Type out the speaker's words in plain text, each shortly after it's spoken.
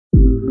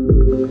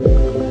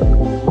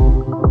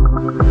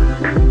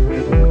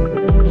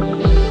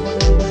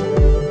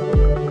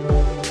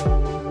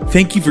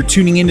Thank you for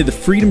tuning into the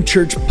Freedom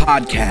Church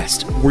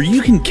podcast, where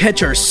you can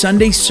catch our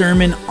Sunday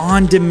sermon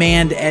on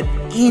demand at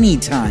any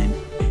time.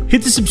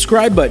 Hit the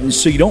subscribe button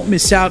so you don't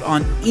miss out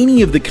on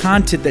any of the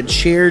content that's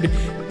shared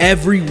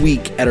every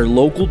week at our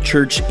local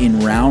church in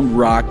Round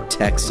Rock,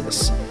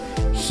 Texas.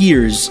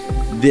 Here's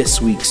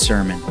this week's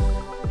sermon.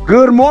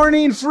 Good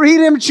morning,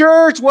 Freedom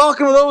Church.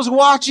 Welcome to those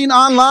watching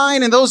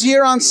online and those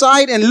here on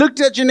site. And look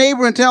at your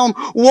neighbor and tell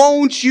them,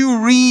 won't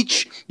you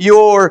reach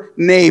your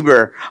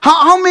neighbor?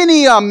 How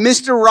many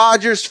Mr.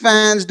 Rogers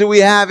fans do we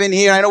have in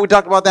here? I know we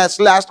talked about that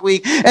last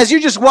week. As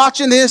you're just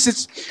watching this,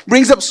 it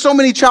brings up so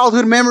many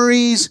childhood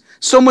memories,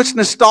 so much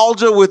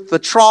nostalgia with the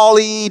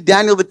trolley,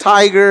 Daniel the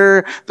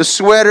Tiger, the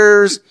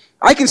sweaters.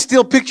 I can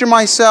still picture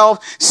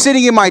myself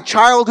sitting in my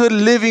childhood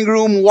living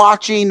room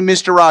watching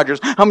Mr. Rogers.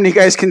 How many of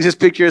you guys can just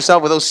picture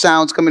yourself with those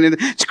sounds coming in?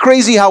 It's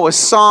crazy how a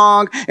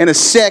song and a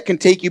set can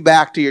take you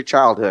back to your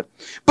childhood.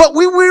 But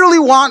we really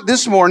want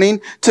this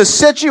morning to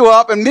set you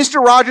up. And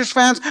Mr. Rogers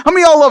fans, how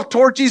many of y'all love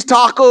Torchy's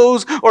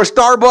Tacos or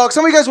Starbucks?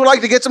 How many of you guys would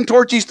like to get some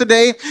Torchy's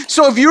today?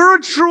 So if you're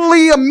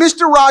truly a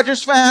Mr.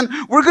 Rogers fan,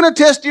 we're going to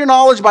test your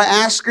knowledge by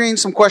asking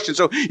some questions.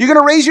 So you're going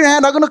to raise your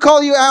hand. I'm going to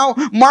call you out.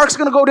 Mark's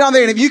going to go down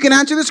there. And if you can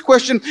answer this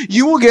question,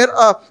 you will get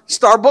a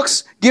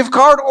Starbucks gift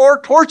card or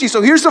Torchy.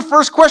 So here's the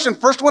first question.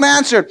 First one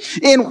answered.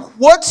 In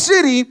what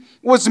city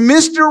was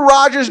Mr.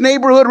 Rogers'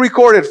 neighborhood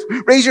recorded?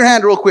 Raise your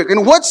hand real quick.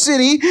 In what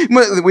city?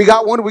 We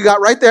got one. We got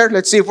right there.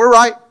 Let's see if we're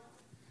right.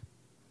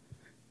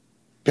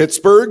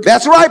 Pittsburgh?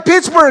 That's right,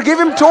 Pittsburgh. Give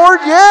him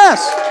Torch. Yes.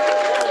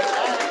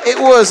 It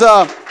was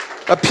a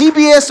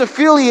PBS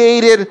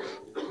affiliated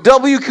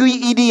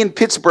WQED in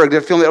Pittsburgh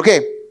that filmed it.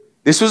 Okay,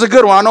 this was a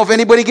good one. I don't know if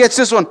anybody gets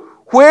this one.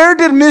 Where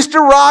did Mr.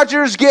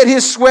 Rogers get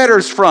his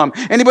sweaters from?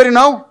 Anybody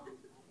know?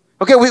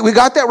 Okay, we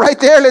got that right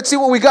there. Let's see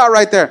what we got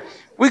right there.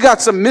 We got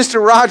some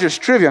Mr. Rogers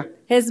trivia.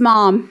 His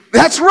mom.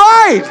 That's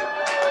right.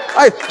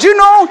 Do you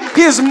know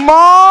his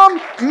mom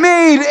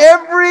made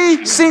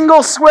every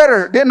single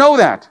sweater? Didn't know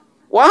that.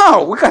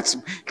 Wow, we got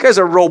some. You guys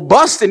are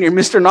robust in your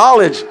Mr.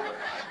 Knowledge.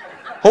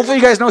 Hopefully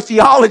you guys know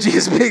theology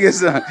as big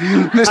as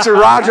Mr.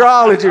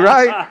 Rogerology,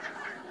 right?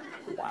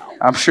 Wow.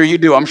 I'm sure you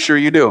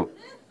do.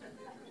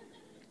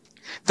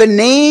 The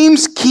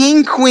names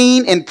King,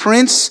 Queen, and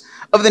Prince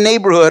of the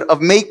neighborhood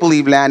of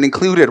Make-Believe Land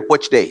included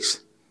which days?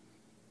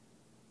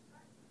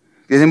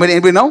 Does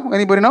anybody know?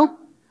 Anybody know?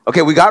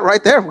 Okay, we got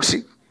right there. We'll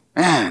see.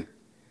 Man.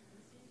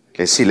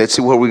 Okay, let's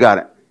see where we got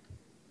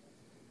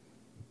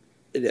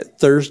it.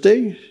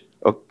 Thursday?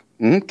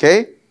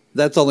 Okay.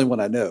 That's the only one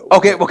I know.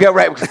 Okay,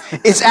 right.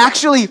 It's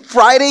actually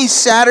Friday,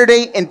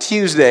 Saturday, and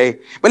Tuesday.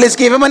 But let's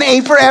give him an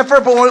A for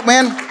effort. But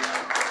man,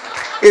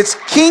 it's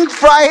King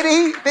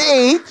Friday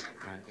the 8th,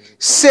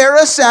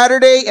 Sarah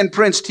Saturday, and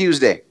Prince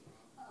Tuesday.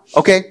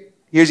 Okay,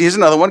 here's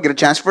another one. Get a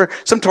chance for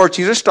some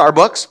Torchies or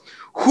Starbucks.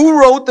 Who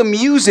wrote the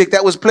music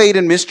that was played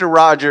in Mr.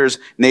 Rogers'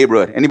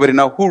 neighborhood? Anybody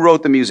know? Who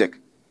wrote the music?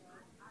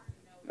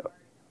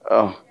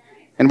 Oh,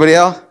 anybody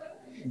else?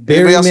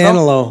 Barry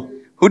Manilow.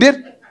 Who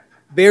did?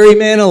 Barry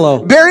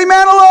Manilow. Barry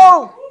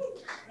Manilow!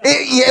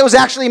 It was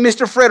actually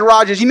Mr. Fred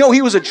Rogers. You know,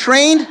 he was a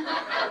trained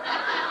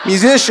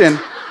musician,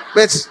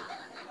 but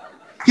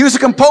he was a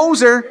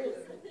composer,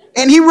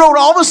 and he wrote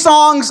all the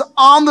songs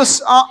on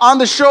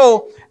the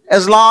show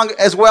as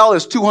well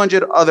as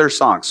 200 other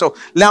songs. So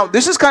now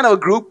this is kind of a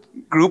group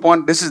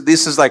one. This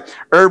is like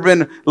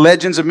urban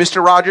legends of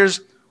Mr.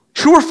 Rogers.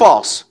 True or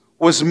false?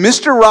 Was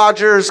Mr.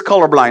 Rogers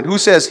colorblind? Who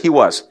says he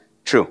was?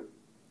 True.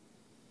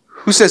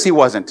 Who says he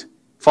wasn't?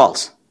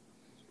 False.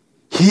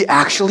 He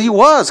actually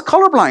was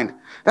colorblind.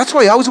 That's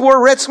why he always wore a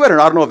red sweater.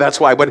 I don't know if that's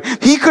why, but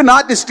he could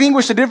not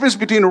distinguish the difference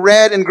between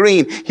red and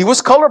green. He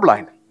was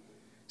colorblind.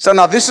 So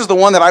now this is the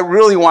one that I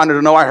really wanted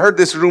to know. I heard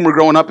this rumor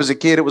growing up as a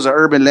kid. It was an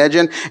urban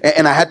legend,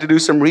 and I had to do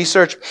some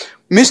research.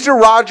 Mr.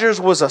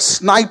 Rogers was a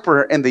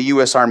sniper in the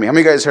U.S. Army. How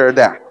many of you guys heard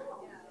that?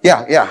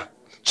 Yeah.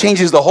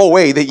 Changes the whole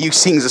way that you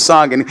sings a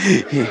song.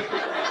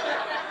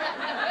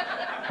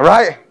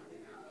 Right?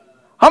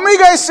 How many of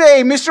you guys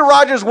say Mr.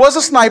 Rogers was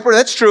a sniper?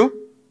 That's true.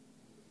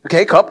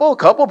 Okay, couple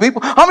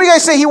people. How many of you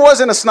guys say he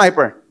wasn't a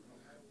sniper?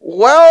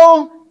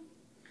 Well,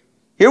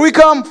 here we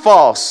come.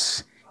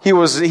 False. He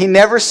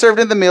never served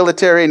in the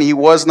military, and he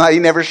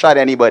never shot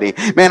anybody.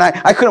 Man,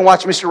 I couldn't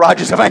watch Mr.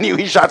 Rogers if I knew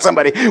he shot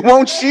somebody.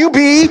 Won't you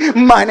be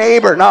my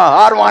neighbor? No,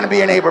 I don't want to be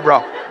your neighbor, bro.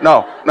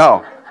 No.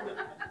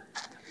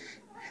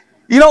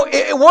 You know,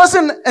 it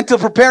wasn't until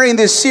preparing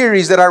this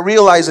series that I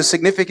realized the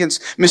significance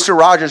Mr.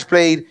 Rogers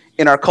played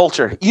in our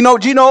culture. Do you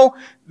know,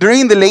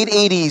 during the late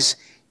 80s,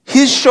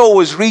 his show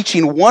was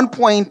reaching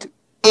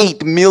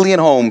 1.8 million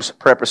homes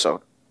per episode.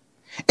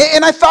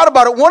 And I thought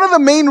about it. One of the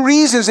main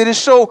reasons that his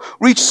show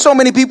reached so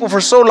many people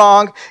for so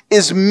long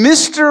is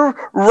Mr.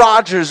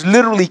 Rogers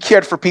literally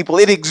cared for people.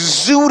 It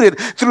exuded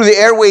through the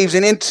airwaves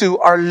and into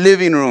our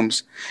living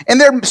rooms. And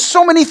there are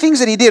so many things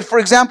that he did. For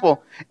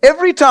example,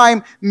 every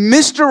time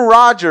Mr.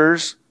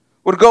 Rogers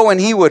would go and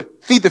he would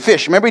feed the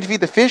fish. Remember he'd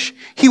feed the fish?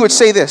 He would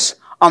say this,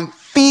 "I'm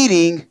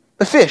feeding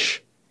the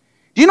fish."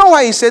 Do you know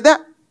why he said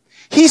that?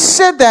 He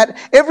said that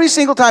every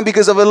single time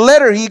because of a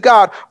letter he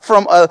got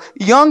from a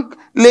young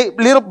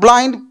little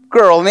blind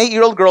girl, an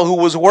 8-year-old girl who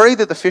was worried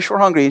that the fish were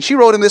hungry. And she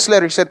wrote in this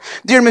letter, she said,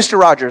 "Dear Mr.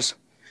 Rogers,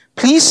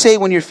 please say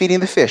when you're feeding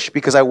the fish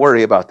because I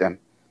worry about them.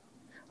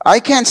 I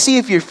can't see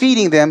if you're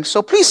feeding them,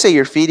 so please say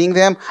you're feeding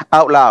them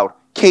out loud."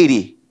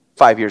 Katie,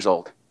 5 years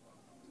old.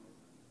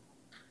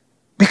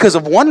 Because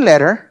of one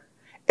letter,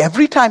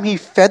 every time he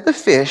fed the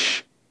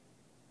fish,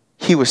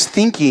 he was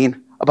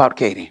thinking about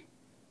Katie.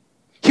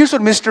 Here's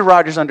what Mr.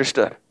 Rogers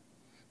understood.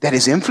 That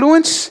his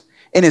influence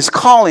and his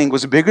calling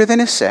was bigger than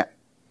his set.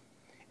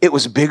 It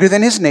was bigger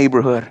than his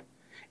neighborhood.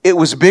 It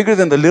was bigger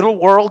than the little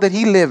world that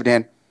he lived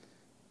in.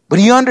 But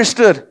he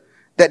understood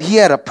that he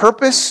had a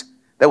purpose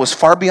that was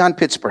far beyond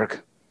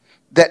Pittsburgh.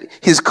 That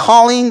his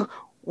calling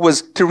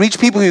was to reach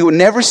people he would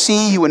never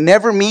see, he would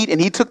never meet, and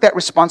he took that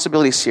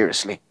responsibility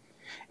seriously.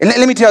 And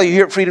let me tell you,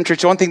 here at Freedom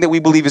Church, the one thing that we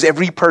believe is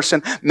every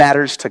person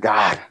matters to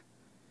God.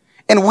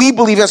 And we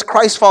believe as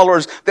Christ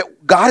followers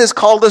that God has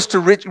called us to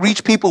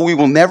reach people we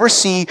will never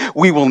see,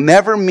 we will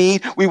never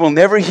meet, we will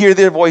never hear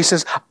their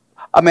voices,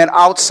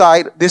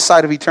 outside this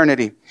side of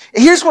eternity.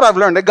 Here's what I've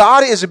learned, that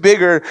God is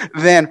bigger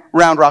than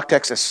Round Rock,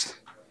 Texas.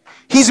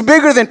 He's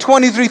bigger than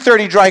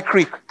 2330 Dry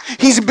Creek.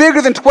 He's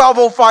bigger than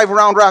 1205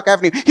 Round Rock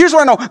Avenue. Here's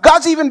what I know.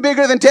 God's even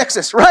bigger than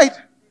Texas, right?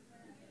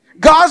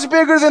 God's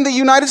bigger than the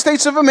United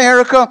States of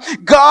America.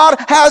 God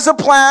has a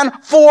plan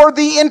for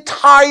the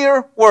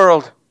entire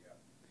world.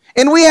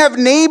 And we have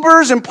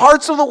neighbors in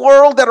parts of the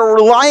world that are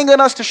relying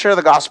on us to share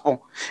the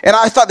gospel. And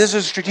I thought this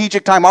is a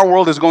strategic time. Our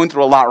world is going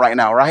through a lot right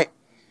now, right?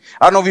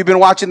 I don't know if you've been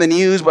watching the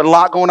news, but a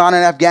lot going on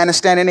in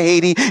Afghanistan and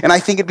Haiti. And I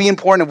think it'd be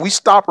important if we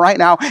stop right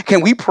now.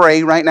 Can we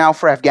pray right now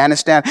for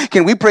Afghanistan?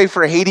 Can we pray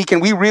for Haiti? Can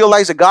we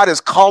realize that God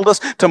has called us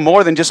to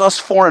more than just us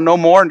four and no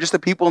more and just the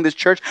people in this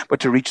church, but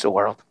to reach the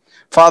world?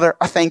 Father,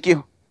 I thank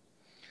you.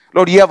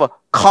 Lord, you have a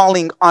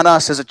calling on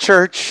us as a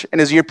church and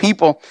as your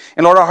people.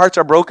 And Lord, our hearts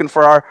are broken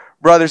for our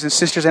brothers and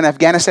sisters in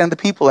Afghanistan, the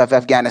people of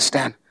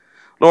Afghanistan.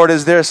 Lord,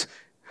 as there's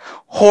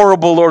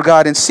horrible, Lord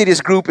God,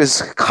 insidious group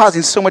is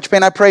causing so much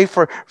pain. I pray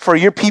for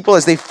your people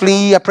as they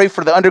flee. I pray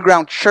for the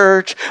underground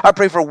church. I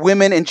pray for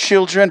women and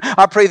children.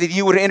 I pray that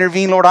you would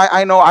intervene, Lord.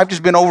 I know I've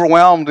just been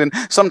overwhelmed and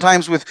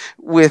sometimes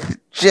with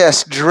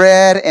just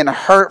dread and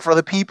hurt for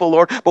the people,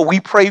 Lord. But we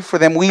pray for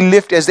them. We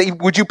lift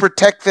would you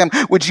protect them?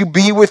 Would you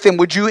be with them?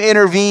 Would you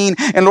intervene?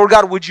 And Lord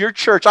God, would your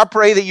church, I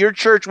pray that your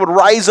church would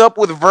rise up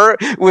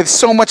with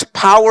so much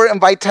power and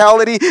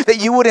vitality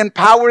that you would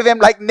empower them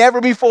like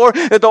never before,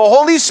 that the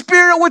Holy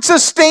Spirit would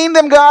sustain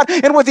them, God,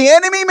 and what the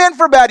enemy meant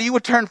for bad, you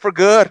would turn for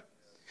good.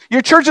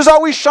 Your church is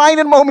always shine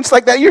in moments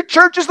like that. Your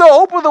church is the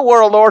hope of the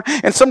world, Lord.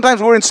 And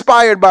sometimes we're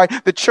inspired by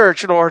the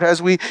church, Lord,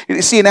 as we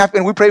see in Africa,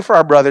 and we pray for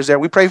our brothers there.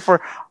 We pray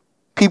for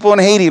people in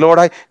Haiti, Lord.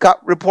 I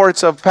got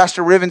reports of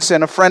Pastor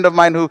Rivenson, a friend of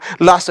mine who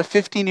lost a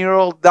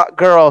 15-year-old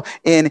girl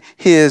in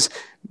his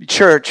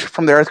church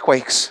from the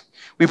earthquakes.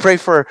 We pray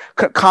for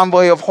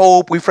Convoy of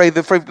Hope. We pray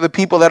for the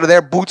people that are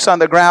there, boots on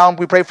the ground.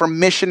 We pray for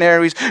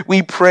missionaries.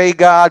 We pray,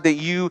 God, that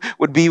you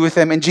would be with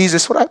them. And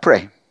Jesus, what I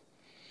pray,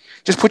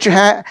 just put your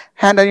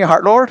hand on your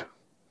heart, Lord.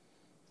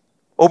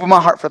 Open my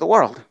heart for the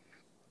world.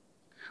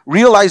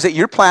 Realize that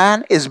your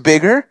plan is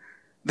bigger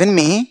than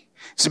me.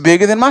 It's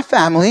bigger than my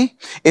family.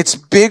 It's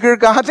bigger,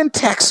 God, than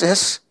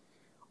Texas.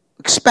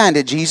 Expand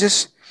it,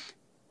 Jesus.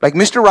 Like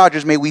Mr.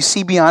 Rogers, may we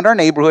see beyond our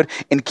neighborhood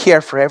and care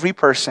for every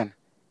person.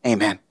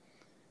 Amen.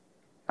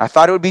 I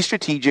thought it would be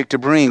strategic to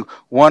bring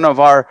one of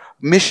our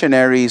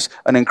missionaries,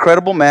 an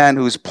incredible man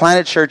who's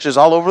planted churches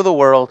all over the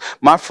world,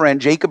 my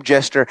friend Jacob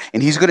Jester,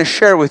 and he's going to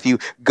share with you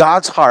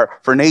God's heart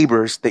for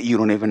neighbors that you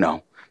don't even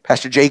know.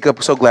 Pastor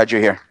Jacob, so glad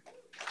you're here.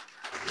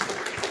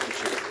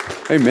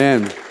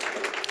 Amen.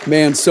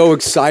 Man, so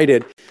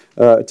excited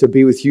to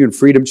be with you in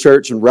Freedom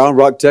Church in Round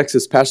Rock,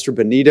 Texas. Pastor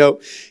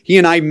Benito, he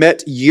and I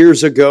met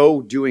years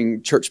ago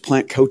doing church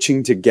plant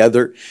coaching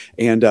together,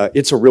 and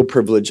it's a real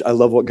privilege. I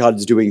love what God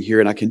is doing here,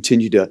 and I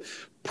continue to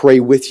pray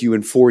with you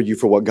and for you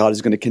for what God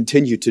is going to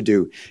continue to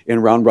do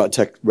in Round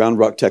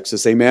Rock,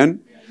 Texas.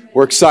 Amen.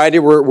 We're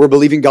excited. We're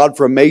believing God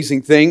for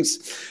amazing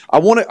things. I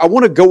want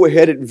to go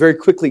ahead and very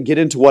quickly get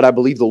into what I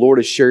believe the Lord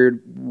has shared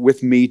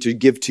with me to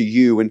give to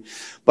you.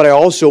 But I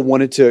also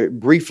wanted to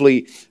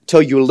briefly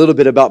tell you a little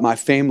bit about my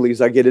family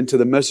as I get into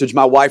the message.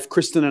 My wife,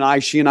 Kristen,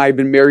 and she and I have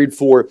been married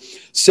for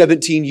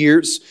 17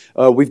 years.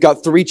 We've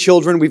got 3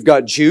 children. We've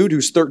got Jude,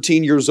 who's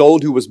 13 years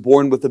old, who was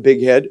born with a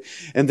big head.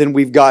 And then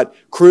we've got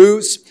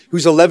Cruz,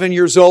 who's 11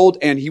 years old,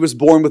 and he was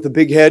born with a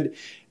big head.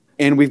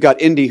 And we've got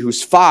Indy,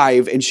 who's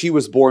 5, and she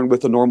was born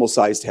with a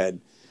normal-sized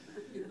head.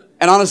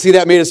 And honestly,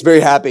 that made us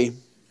very happy.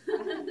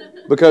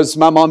 Because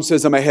my mom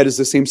says that my head is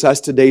the same size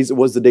today as it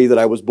was the day that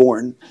I was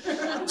born.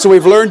 So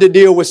we've learned to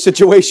deal with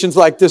situations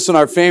like this in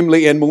our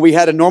family. And when we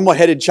had a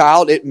normal-headed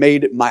child, it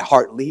made my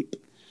heart leap.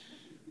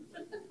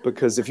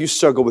 Because if you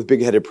struggle with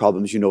big-headed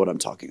problems, you know what I'm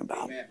talking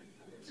about.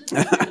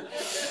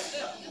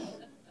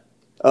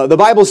 The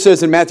Bible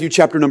says in Matthew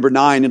chapter number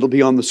 9, it'll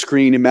be on the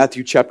screen in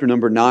Matthew chapter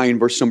number 9,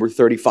 verse number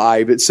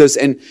 35. It says,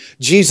 "And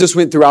Jesus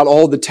went throughout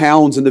all the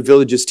towns and the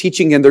villages,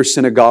 teaching in their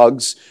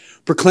synagogues,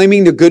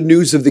 proclaiming the good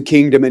news of the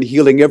kingdom and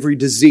healing every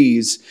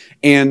disease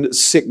and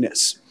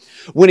sickness."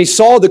 When he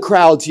saw the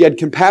crowds, he had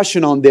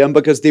compassion on them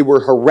because they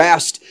were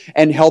harassed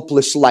and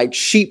helpless like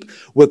sheep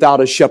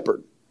without a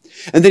shepherd.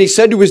 And then he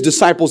said to his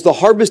disciples, the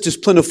harvest is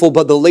plentiful,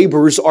 but the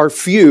laborers are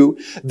few.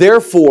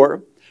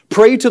 Therefore,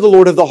 pray to the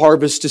Lord of the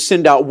harvest to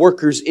send out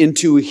workers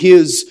into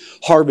his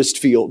harvest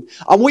field.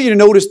 I want you to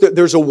notice that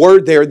there's a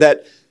word there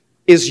that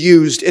is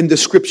used in the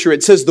scripture.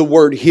 It says the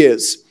word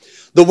his.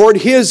 The word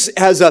his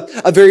has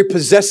a very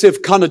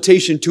possessive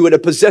connotation to it, a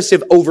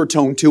possessive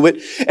overtone to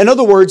it. In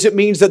other words, it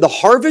means that the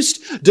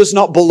harvest does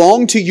not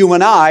belong to you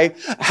and I.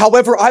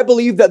 However, I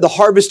believe that the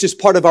harvest is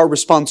part of our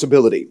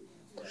responsibility.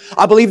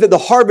 I believe that the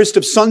harvest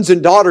of sons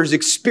and daughters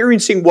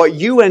experiencing what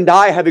you and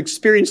I have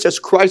experienced as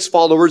Christ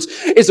followers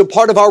is a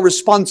part of our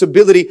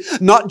responsibility,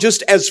 not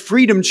just as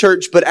Freedom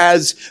Church, but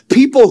as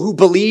people who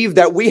believe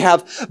that we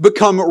have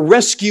become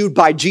rescued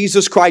by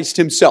Jesus Christ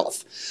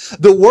himself.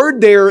 The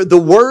word there, the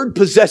word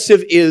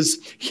possessive is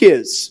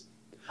his.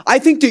 I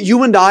think that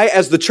you and I,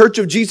 as the Church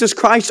of Jesus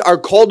Christ, are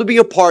called to be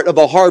a part of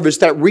a harvest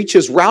that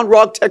reaches Round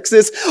Rock,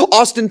 Texas,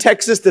 Austin,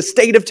 Texas, the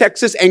state of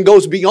Texas, and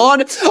goes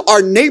beyond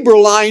our neighbor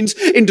lines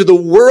into the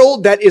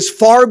world that is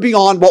far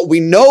beyond what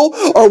we know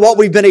or what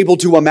we've been able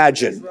to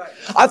imagine.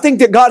 I think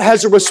that God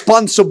has a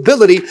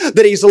responsibility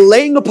that he's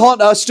laying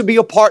upon us to be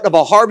a part of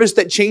a harvest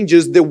that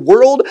changes the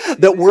world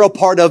that we're a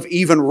part of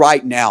even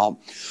right now.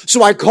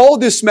 So I call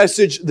this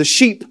message, The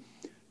Sheep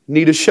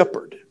Need a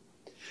Shepherd.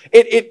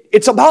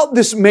 It's about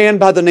this man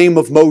by the name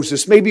of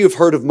Moses. Maybe you've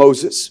heard of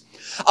Moses.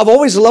 I've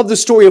always loved the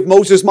story of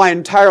Moses my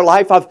entire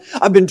life.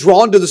 I've been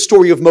drawn to the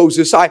story of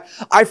Moses.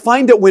 I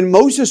find that when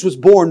Moses was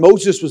born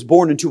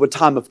into a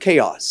time of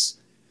chaos.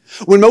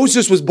 When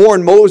Moses was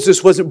born,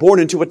 Moses wasn't born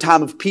into a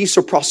time of peace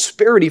or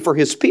prosperity for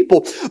his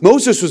people.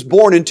 Moses was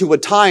born into a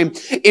time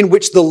in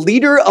which the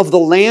leader of the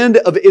land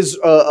of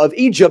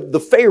Egypt, the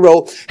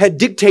Pharaoh, had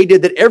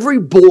dictated that every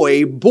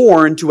boy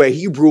born to a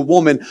Hebrew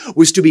woman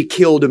was to be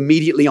killed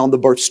immediately on the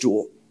birth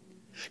stool.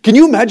 Can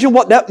you imagine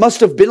what that must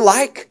have been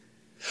like?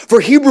 For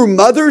Hebrew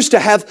mothers to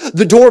have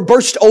the door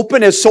burst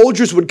open as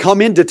soldiers would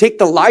come in to take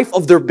the life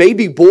of their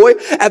baby boy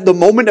at the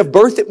moment of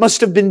birth, it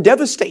must have been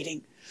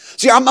devastating.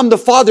 See, I'm the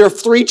father of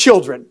 3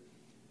 children.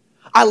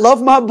 I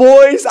love my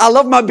boys. I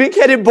love my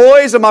big-headed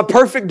boys and my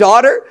perfect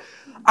daughter.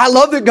 I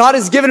love that God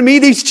has given me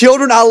these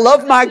children. I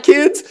love my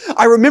kids.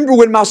 I remember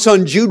when my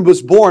son Jude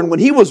was born. When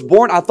he was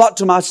born, I thought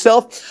to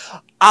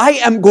myself, I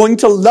am going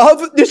to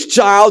love this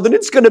child and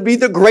it's going to be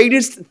the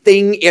greatest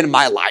thing in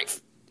my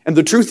life. And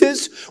the truth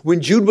is, when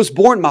Jude was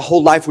born, my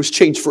whole life was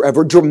changed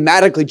forever,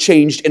 dramatically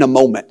changed in a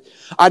moment.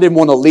 I didn't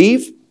want to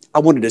leave. I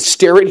wanted to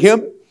stare at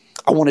him.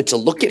 I wanted to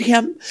look at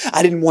him.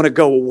 I didn't want to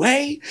go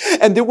away.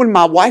 And then when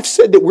my wife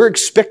said that we're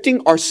expecting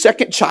our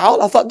second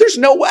child, I thought, there's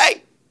no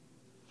way.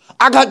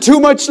 I got too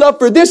much love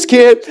for this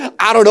kid.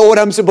 I don't know what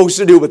I'm supposed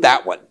to do with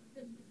that one.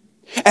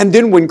 And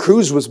then when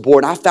Cruz was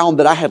born, I found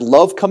that I had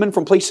love coming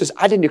from places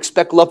I didn't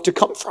expect love to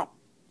come from.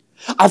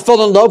 I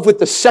fell in love with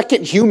the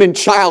second human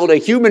child, a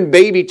human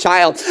baby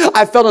child.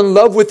 I fell in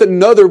love with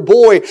another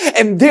boy.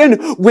 And then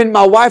when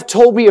my wife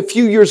told me a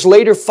few years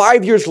later,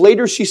 5 years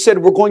later, she said,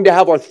 we're going to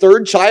have our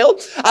third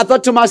child. I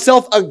thought to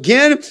myself,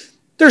 again,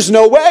 there's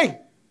no way.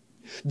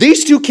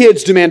 These 2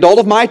 kids demand all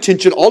of my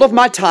attention, all of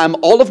my time,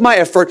 all of my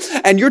effort.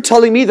 And you're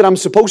telling me that I'm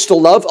supposed to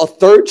love a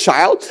third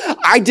child?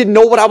 I didn't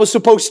know what I was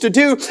supposed to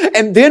do.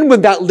 And then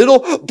when that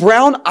little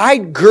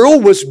brown-eyed girl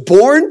was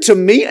born to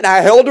me and I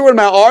held her in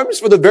my arms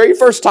for the very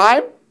first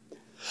time,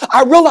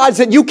 I realized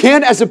that you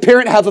can, as a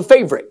parent, have a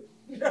favorite.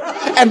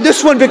 And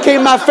this one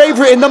became my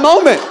favorite in the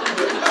moment.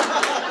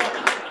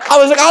 I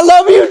was like, I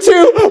love you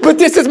too, but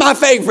this is my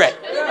favorite.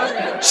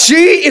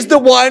 She is the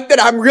one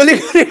that I'm really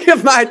going to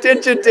give my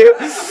attention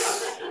to.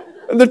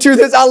 And the truth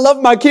is, I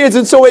love my kids,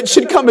 and so it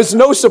should come as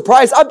no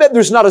surprise. I bet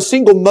there's not a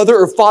single mother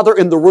or father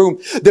in the room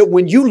that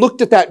when you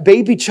looked at that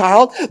baby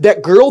child,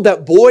 that girl,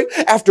 that boy,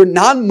 after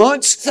 9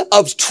 months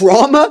of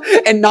trauma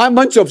and 9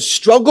 months of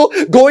struggle,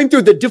 going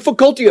through the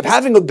difficulty of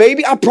having a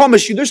baby, I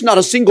promise you, there's not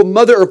a single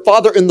mother or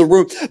father in the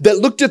room that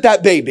looked at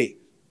that baby.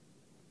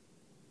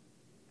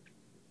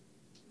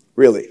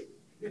 Really?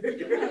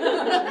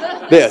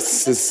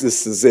 This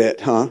is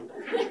it, huh?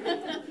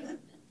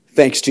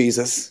 Thanks,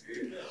 Jesus.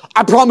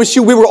 I promise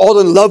you we were all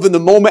in love in the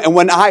moment. And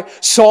when I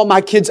saw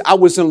my kids, I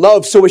was in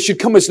love. So it should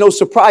come as no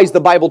surprise.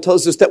 The Bible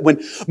tells us that when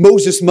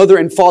Moses' mother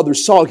and father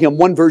saw him,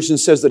 one version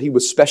says that he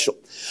was special.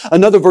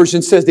 Another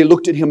version says they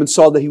looked at him and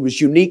saw that he was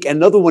unique.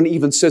 Another one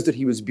even says that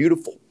he was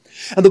beautiful.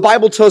 And the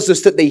Bible tells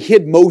us that they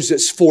hid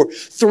Moses for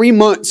 3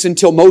 months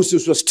until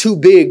Moses was too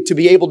big to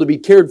be able to be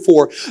cared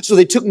for. So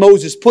they took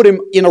Moses, put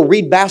him in a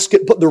reed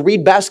basket, put the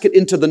reed basket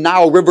into the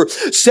Nile River,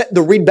 set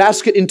the reed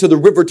basket into the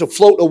river to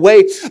float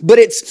away. But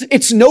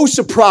it's no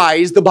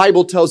surprise, the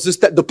Bible tells us,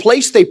 that the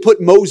place they put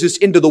Moses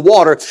into the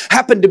water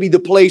happened to be the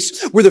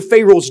place where the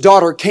Pharaoh's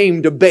daughter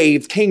came to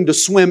bathe, came to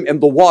swim in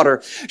the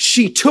water.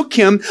 She took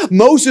him.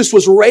 Moses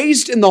was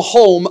raised in the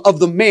home of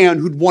the man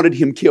who'd wanted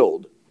him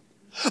killed.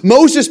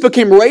 Moses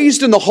became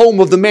raised in the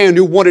home of the man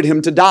who wanted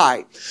him to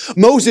die.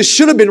 Moses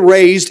should have been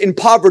raised in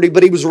poverty,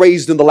 but he was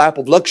raised in the lap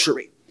of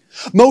luxury.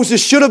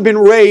 Moses should have been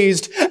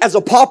raised as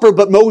a pauper,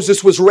 but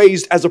Moses was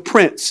raised as a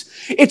prince.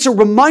 It's a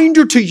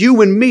reminder to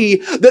you and me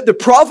that the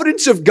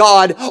providence of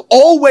God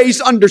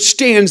always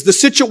understands the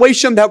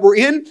situation that we're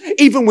in,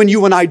 even when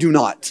you and I do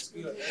not.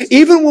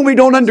 Even when we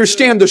don't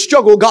understand the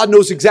struggle, God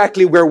knows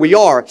exactly where we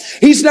are.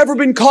 He's never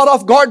been caught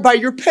off guard by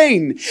your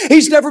pain.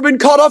 He's never been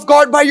caught off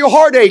guard by your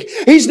heartache.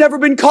 He's never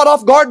been caught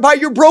off guard by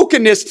your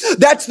brokenness.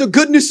 That's the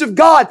goodness of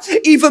God.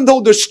 Even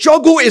though the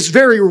struggle is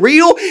very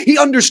real, He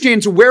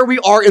understands where we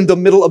are in the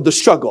middle of the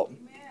struggle.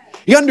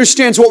 He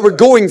understands what we're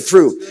going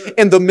through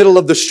in the middle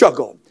of the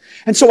struggle.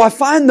 And so I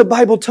find the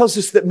Bible tells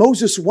us that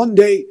Moses one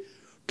day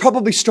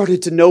probably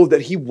started to know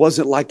that he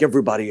wasn't like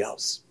everybody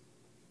else.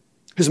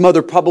 His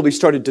mother probably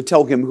started to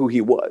tell him who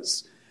he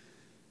was.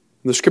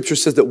 And the scripture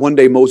says that one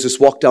day Moses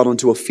walked out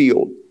onto a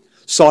field,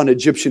 saw an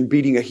Egyptian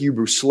beating a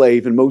Hebrew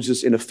slave, and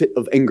Moses, in a fit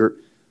of anger,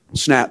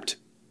 snapped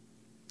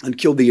and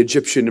killed the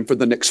Egyptian. And for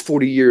the next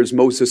 40 years,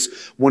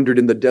 Moses wandered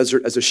in the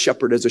desert as a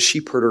shepherd, as a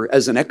sheep herder,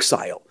 as an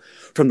exile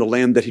from the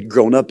land that he'd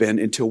grown up in,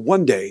 until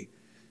one day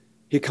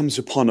he comes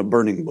upon a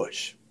burning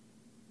bush.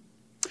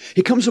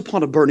 He comes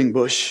upon a burning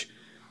bush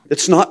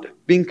that's not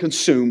being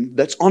consumed,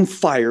 that's on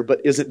fire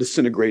but isn't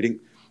disintegrating.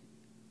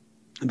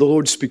 And the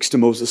Lord speaks to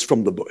Moses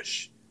from the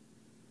bush.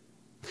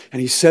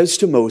 And He says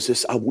to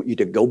Moses, I want you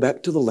to go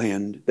back to the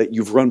land that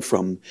you've run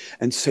from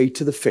and say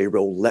to the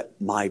Pharaoh,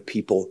 let my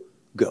people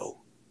go.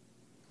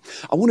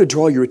 I want to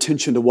draw your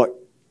attention to what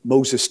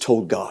Moses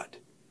told God.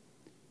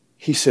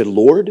 He said,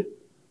 Lord,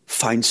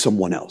 find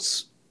someone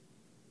else.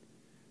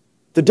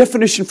 The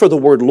definition for the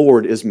word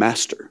Lord is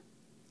master.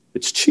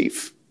 It's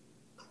chief,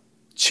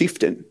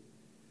 chieftain.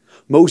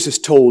 Moses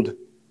told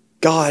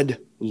God,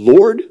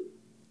 Lord,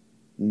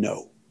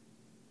 no.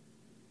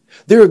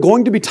 There are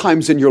going to be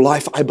times in your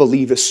life, I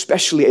believe,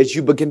 especially as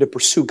you begin to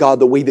pursue God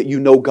the way that you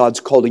know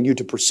God's calling you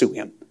to pursue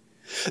Him.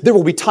 There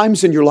will be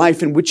times in your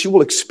life in which you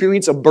will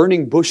experience a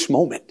burning bush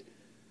moment.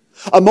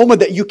 A moment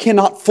that you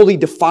cannot fully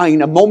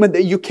define, a moment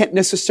that you can't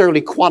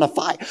necessarily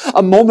quantify,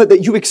 a moment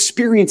that you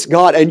experience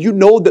God and you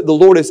know that the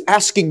Lord is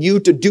asking you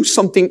to do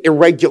something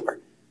irregular.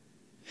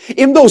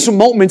 In those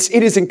moments,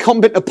 it is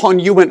incumbent upon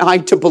you and I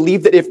to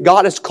believe that if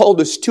God has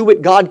called us to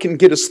it, God can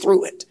get us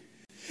through it.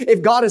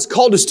 If God has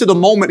called us to the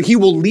moment, He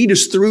will lead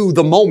us through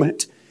the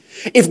moment.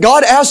 If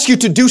God asks you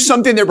to do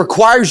something that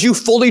requires you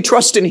fully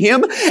trust in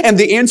Him, and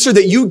the answer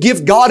that you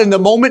give God in the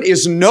moment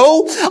is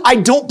no, I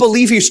don't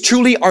believe He's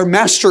truly our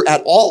master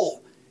at all.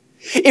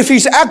 If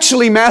He's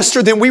actually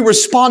master, then we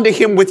respond to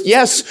Him with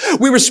yes.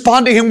 We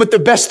respond to Him with the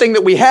best thing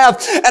that we have.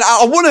 And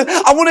I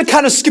want to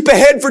kind of skip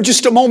ahead for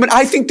just a moment.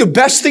 I think the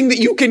best thing that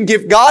you can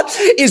give God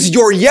is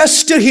your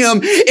yes to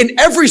Him in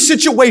every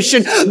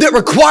situation that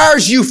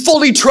requires you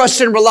fully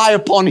trust and rely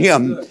upon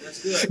Him.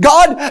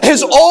 God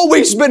has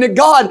always been a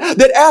God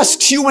that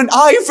asks you and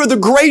I for the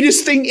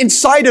greatest thing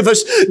inside of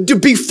us, to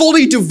be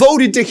fully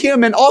devoted to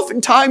Him. And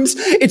oftentimes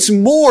it's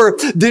more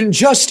than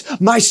just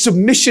my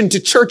submission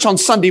to church on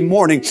Sunday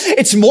morning.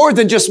 It's more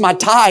than just my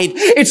tithe.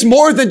 It's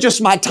more than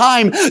just my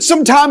time.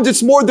 Sometimes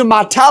it's more than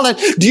my talent.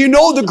 Do you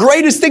know the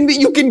greatest thing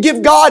that you can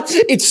give God?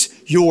 It's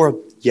your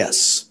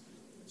yes.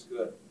 That's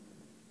good.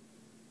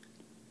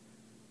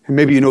 And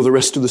maybe you know the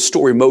rest of the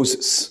story.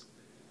 Moses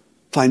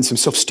finds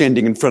himself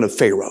standing in front of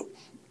Pharaoh.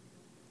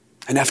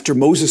 And after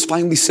Moses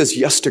finally says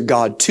yes to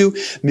God, 2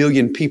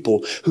 million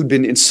people who'd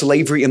been in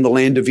slavery in the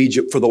land of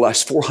Egypt for the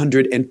last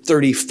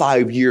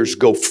 435 years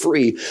go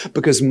free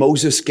because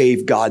Moses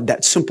gave God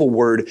that simple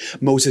word.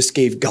 Moses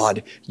gave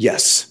God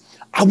yes.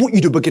 I want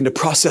you to begin to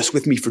process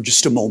with me for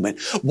just a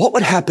moment. What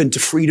would happen to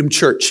Freedom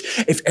Church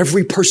if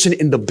every person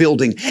in the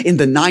building in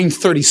the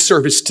 9:30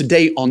 service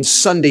today on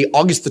Sunday,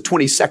 August the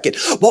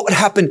 22nd, what would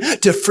happen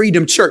to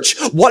Freedom Church?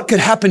 What could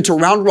happen to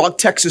Round Rock,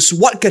 Texas?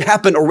 What could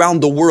happen around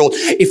the world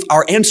if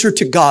our answer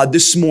to God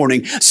this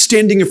morning,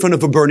 standing in front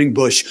of a burning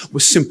bush,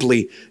 was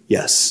simply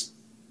yes?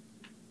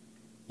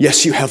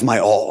 Yes, you have my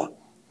all.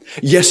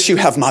 Yes, you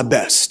have my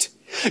best.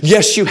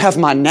 Yes, you have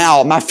my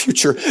now, my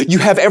future. You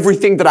have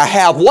everything that I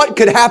have. What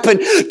could happen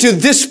to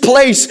this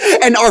place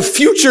and our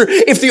future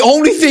if the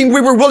only thing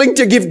we were willing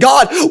to give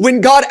God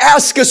when God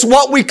asked us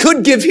what we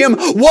could give Him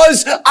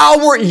was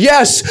our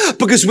yes?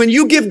 Because when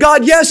you give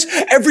God yes,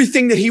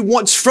 everything that He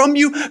wants from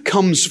you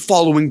comes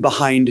following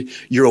behind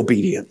your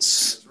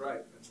obedience. That's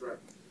right. That's right.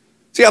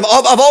 See,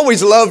 I've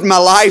always loved my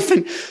life,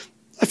 and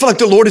I feel like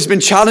the Lord has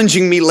been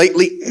challenging me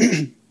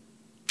lately.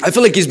 I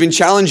feel like He's been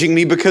challenging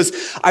me because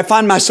I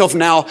find myself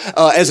now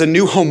as a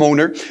new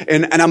homeowner,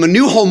 and I'm a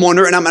new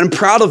homeowner, and I'm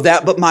proud of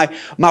that. But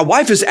my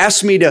wife has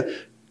asked me to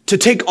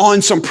take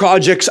on some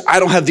projects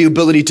I don't have the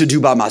ability to do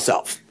by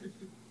myself.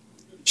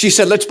 She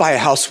said, let's buy a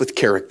house with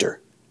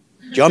character.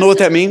 Do y'all know what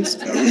that means?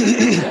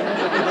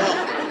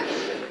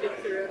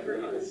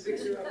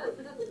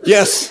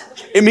 Yes,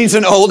 it means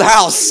an old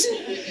house.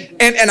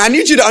 And I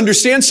need you to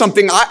understand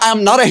something.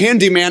 I'm not a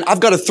handyman. I've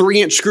got a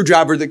 3-inch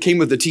screwdriver that came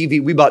with the TV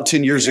we bought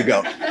 10 years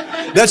ago.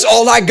 That's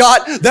all I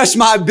got. That's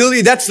my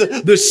ability. That's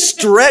the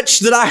stretch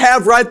that I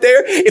have right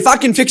there. If I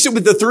can fix it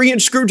with the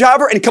 3-inch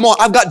screwdriver, and come on,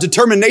 I've got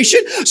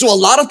determination. So a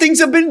lot of things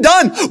have been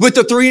done with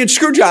the 3-inch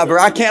screwdriver.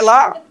 I can't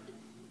lie.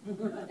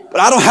 But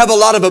I don't have a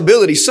lot of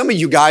ability. Some of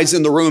you guys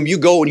in the room, you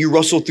go and you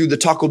rustle through the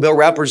Taco Bell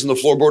wrappers in the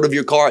floorboard of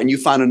your car and you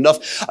find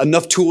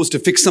enough tools to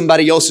fix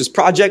somebody else's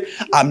project.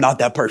 I'm not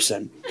that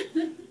person.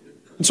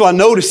 And so I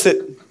noticed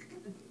that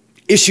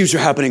issues are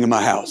happening in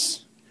my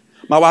house.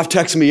 My wife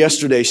texted me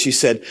yesterday. She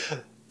said,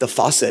 the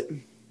faucet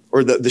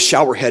or the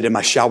shower head in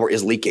my shower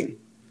is leaking.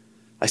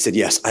 I said,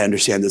 yes, I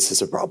understand this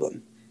is a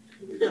problem.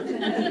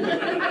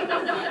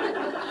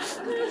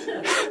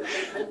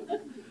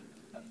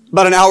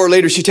 About an hour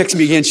later, she texted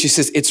me again. She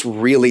says, it's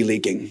really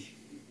leaking.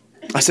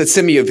 I said,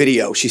 send me a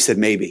video. She said,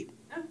 maybe.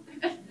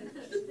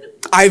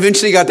 I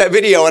eventually got that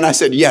video and I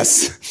said,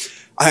 yes,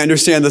 I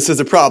understand this is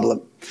a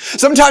problem.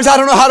 Sometimes I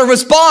don't know how to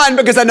respond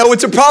because I know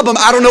it's a problem.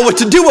 I don't know what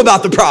to do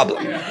about the problem.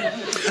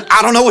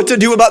 I don't know what to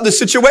do about the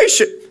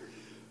situation.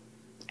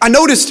 I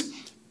noticed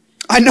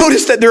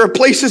that there are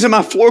places in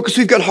my floor, because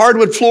we've got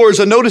hardwood floors.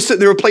 I noticed that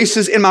there are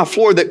places in my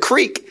floor that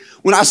creak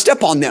when I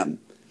step on them.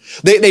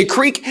 They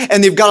creak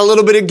and they've got a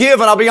little bit of give.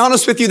 And I'll be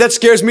honest with you, that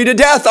scares me to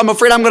death. I'm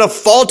afraid I'm going to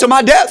fall to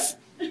my death.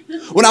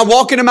 When I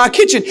walk into my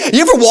kitchen,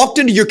 you ever walked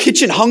into your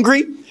kitchen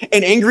hungry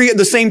and angry at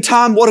the same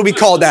time? What do we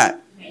call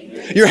that?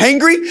 You're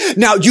hangry?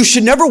 Now, you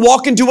should never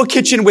walk into a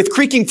kitchen with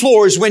creaking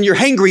floors when you're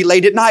hangry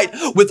late at night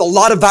with a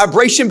lot of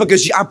vibration,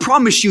 because I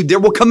promise you there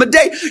will come a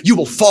day you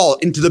will fall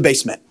into the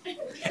basement.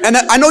 And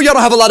I know y'all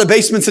don't have a lot of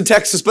basements in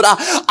Texas, but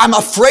I'm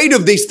afraid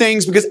of these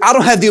things because I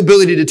don't have the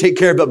ability to take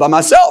care of it by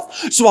myself.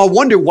 So I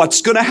wonder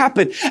what's going to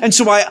happen. And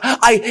so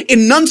I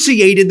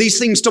enunciated these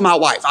things to my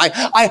wife.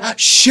 I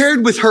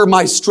shared with her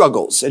my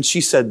struggles. And she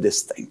said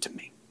this thing to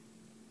me.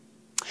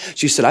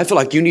 She said, I feel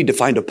like you need to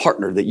find a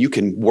partner that you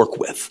can work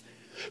with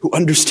who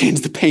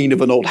understands the pain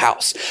of an old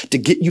house to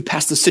get you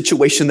past the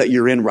situation that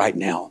you're in right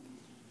now.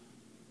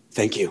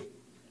 Thank you.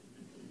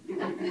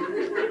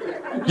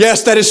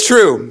 Yes, that is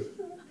true.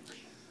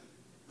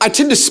 I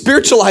tend to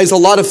spiritualize a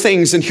lot of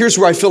things, and here's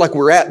where I feel like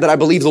we're at, that I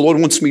believe the Lord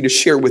wants me to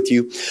share with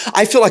you.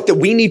 I feel like that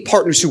we need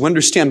partners who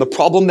understand the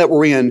problem that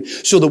we're in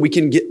so that we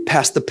can get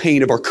past the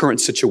pain of our current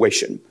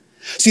situation.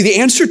 See, the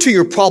answer to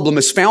your problem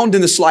is found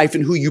in this life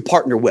and who you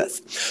partner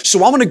with.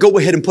 So I want to go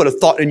ahead and put a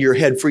thought in your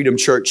head, Freedom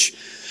Church.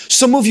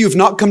 Some of you have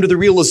not come to the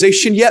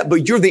realization yet,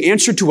 but you're the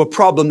answer to a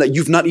problem that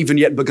you've not even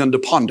yet begun to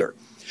ponder.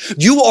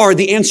 You are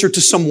the answer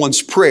to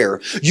someone's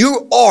prayer.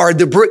 You are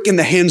the brick in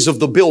the hands of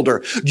the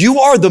builder. You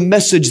are the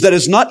message that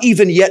has not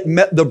even yet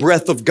met the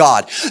breath of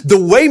God. The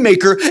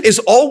waymaker is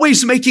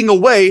always making a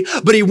way,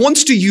 but he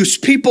wants to use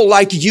people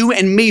like you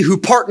and me who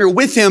partner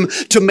with him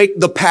to make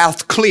the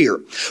path clear.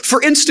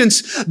 For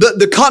instance,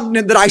 the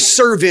continent that I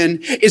serve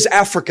in is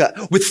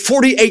Africa, with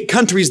 48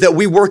 countries that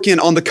we work in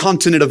on the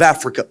continent of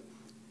Africa.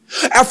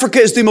 Africa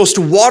is the most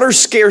water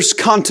scarce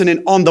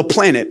continent on the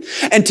planet.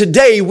 And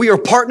today we are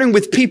partnering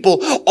with people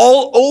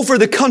all over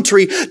the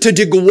country to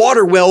dig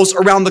water wells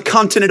around the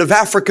continent of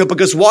Africa,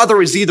 because water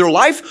is either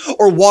life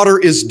or water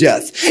is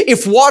death.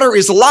 If water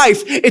is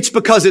life, it's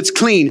because it's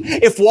clean.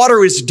 If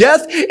water is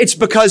death, it's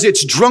because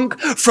it's drunk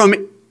from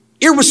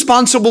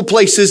irresponsible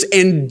places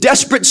and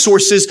desperate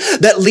sources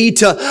that lead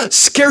to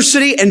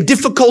scarcity and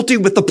difficulty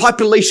with the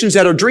populations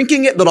that are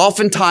drinking it, that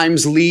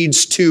oftentimes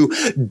leads to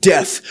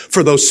death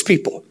for those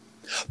people.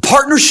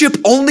 Partnership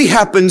only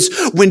happens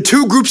when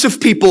two groups of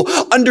people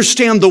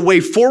understand the way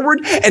forward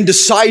and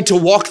decide to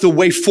walk the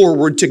way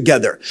forward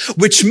together.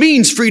 Which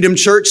means, Freedom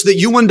Church, that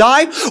you and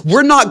I,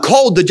 we're not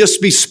called to just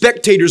be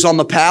spectators on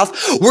the path.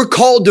 We're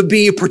called to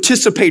be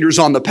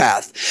participators on the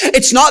path.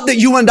 It's not that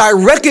you and I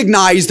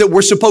recognize that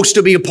we're supposed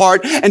to be a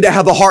part and to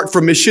have a heart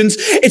for missions.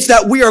 It's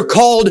that we are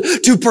called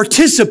to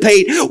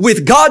participate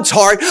with God's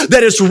heart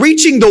that is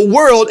reaching the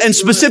world, and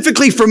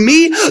specifically for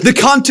me, the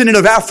continent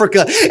of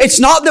Africa. It's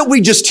not that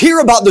we just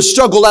hear about the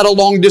struggle at a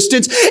long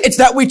distance. It's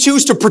that we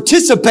choose to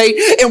participate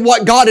in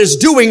what God is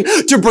doing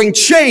to bring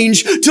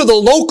change to the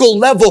local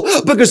level.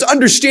 Because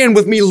understand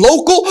with me,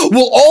 local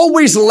will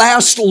always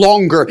last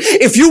longer.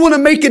 If you want to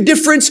make a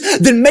difference,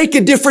 then make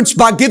a difference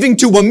by giving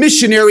to a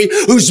missionary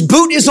whose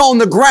boot is on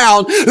the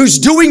ground, who's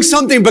doing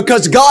something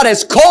because God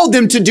has called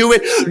them to do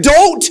it.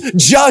 Don't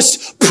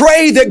just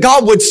pray that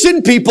God would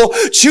send people.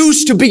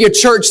 Choose to be a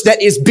church that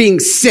is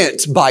being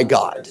sent by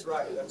God. That's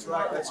right.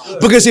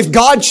 Because if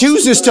God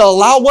chooses to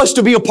allow us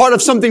to be a part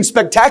of something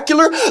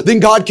spectacular, then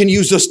God can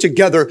use us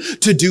together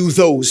to do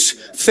those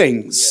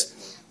things.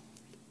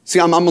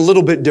 See, I'm a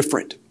little bit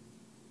different.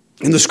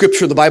 In the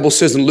scripture, the Bible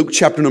says in Luke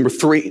chapter number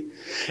 3,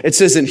 it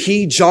says, and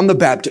he, John the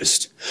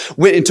Baptist,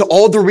 went into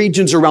all the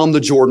regions around the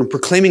Jordan,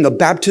 proclaiming a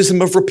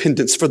baptism of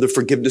repentance for the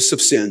forgiveness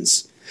of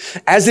sins.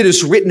 As it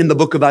is written in the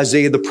book of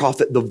Isaiah the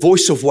prophet, the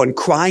voice of one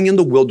crying in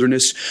the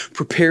wilderness,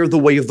 prepare the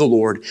way of the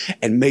Lord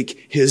and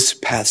make his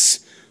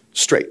paths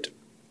straight.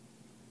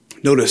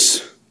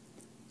 Notice,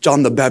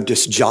 John the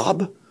Baptist's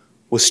job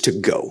was to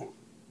go.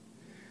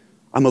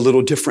 I'm a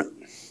little different.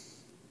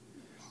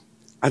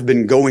 I've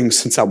been going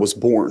since I was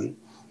born.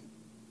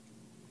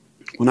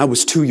 When I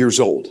was 2 years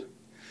old,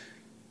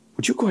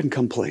 would you go ahead and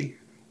come play?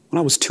 When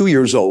I was 2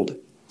 years old,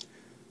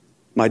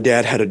 my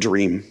dad had a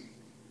dream.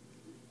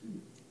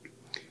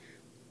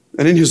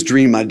 And in his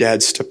dream, my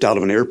dad stepped out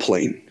of an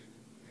airplane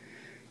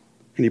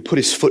and he put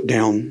his foot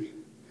down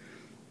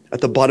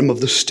at the bottom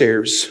of the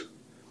stairs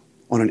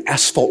on an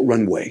asphalt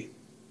runway.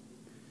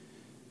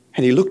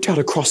 And he looked out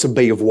across a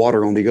bay of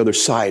water on the other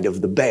side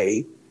of the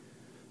bay.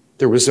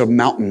 There was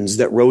mountains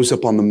that rose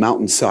up on the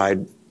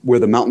mountainside where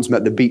the mountains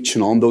met the beach,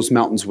 and on those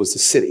mountains was the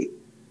city.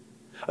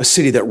 A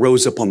city that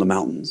rose up on the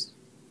mountains.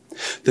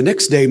 The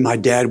next day, my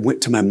dad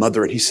went to my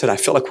mother and he said, I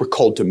feel like we're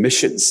called to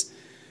missions.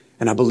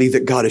 And I believe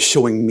that God is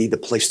showing me the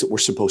place that we're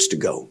supposed to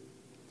go.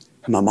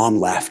 And my mom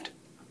laughed.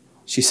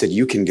 She said,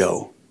 you can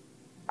go.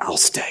 I'll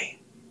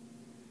stay.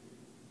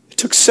 It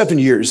took 7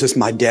 years as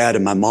my dad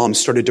and my mom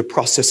started to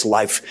process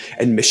life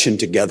and mission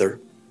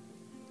together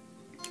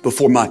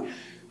before my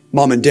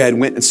mom and dad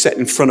went and sat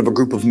in front of a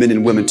group of men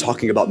and women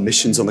talking about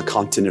missions on the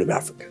continent of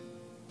Africa.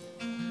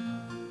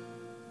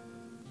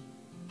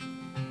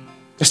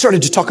 I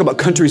started to talk about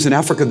countries in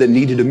Africa that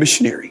needed a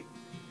missionary.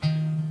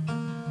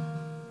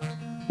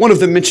 One of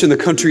them mentioned the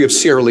country of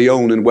Sierra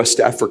Leone in West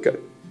Africa.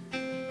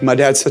 My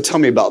dad said, tell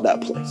me about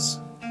that place.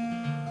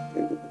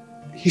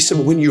 He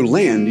said, when you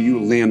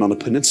land on a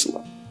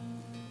peninsula.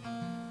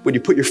 When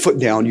you put your foot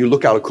down, you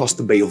look out across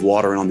the bay of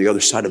water, and on the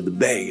other side of the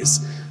bay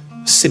is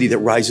a city that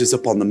rises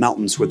up on the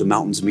mountains where the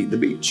mountains meet the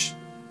beach.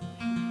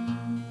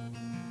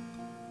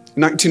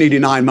 In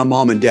 1989, my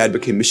mom and dad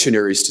became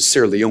missionaries to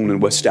Sierra Leone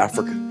in West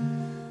Africa.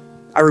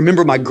 I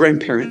remember my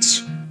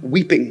grandparents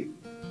weeping,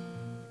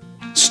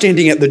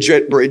 standing at the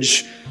jet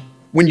bridge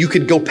when you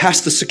could go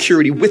past the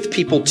security with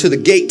people to the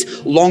gate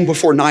long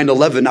before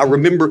 9/11. I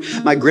remember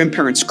my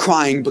grandparents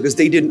crying because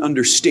they didn't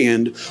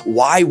understand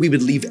why we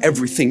would leave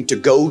everything to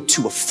go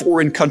to a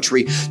foreign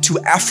country, to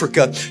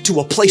Africa,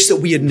 to a place that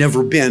we had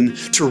never been,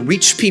 to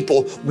reach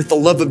people with the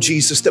love of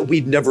Jesus that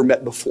we'd never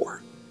met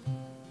before.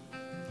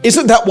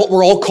 Isn't that what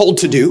we're all called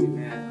to do?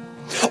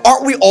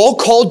 Aren't we all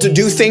called to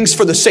do things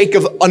for the sake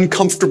of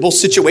uncomfortable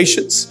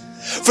situations?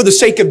 For the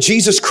sake of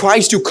Jesus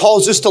Christ, who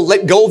calls us to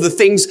let go of the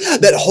things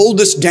that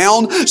hold us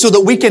down so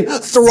that we can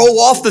throw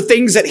off the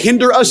things that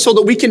hinder us so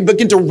that we can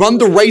begin to run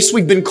the race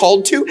we've been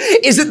called to?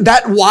 Isn't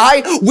that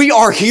why we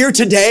are here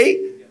today?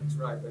 Yeah, that's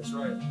right. That's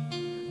right.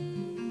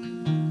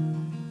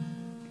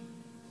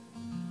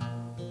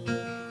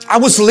 I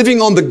was living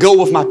on the go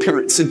with my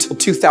parents until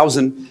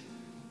 2000,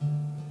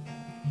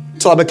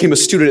 until I became a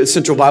student at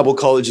Central Bible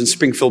College in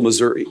Springfield,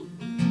 Missouri.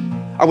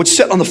 I would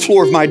sit on the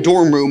floor of my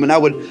dorm room and I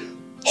would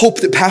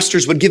hope that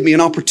pastors would give me an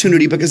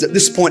opportunity, because at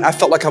this point I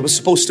felt like I was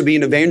supposed to be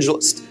an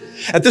evangelist.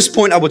 At this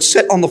point I would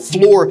sit on the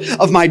floor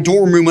of my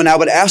dorm room and I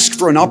would ask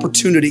for an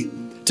opportunity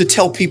to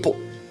tell people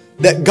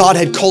that God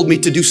had called me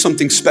to do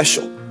something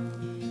special.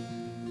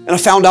 And I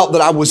found out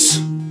that I was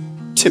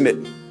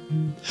timid.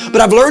 But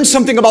I've learned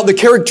something about the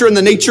character and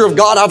the nature of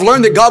God. I've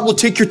learned that God will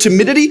take your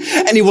timidity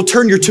and He will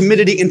turn your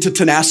timidity into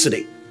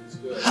tenacity.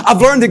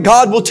 I've learned that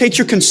God will take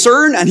your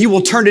concern and He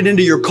will turn it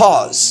into your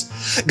cause.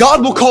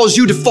 God will cause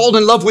you to fall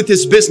in love with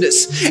His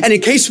business. And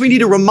in case we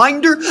need a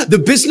reminder, the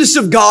business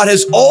of God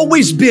has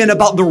always been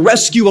about the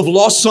rescue of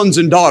lost sons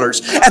and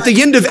daughters. At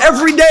the end of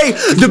every day,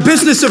 the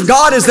business of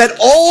God is that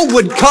all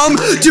would come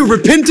to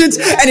repentance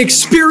and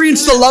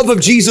experience the love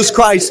of Jesus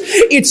Christ.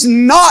 It's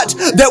not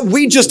that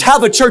we just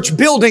have a church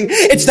building.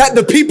 It's that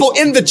the people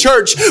in the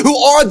church who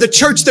are the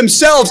church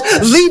themselves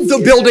leave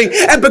the building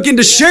and begin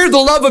to share the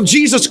love of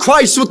Jesus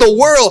Christ with the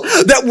world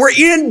that we're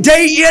in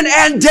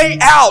and day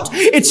out.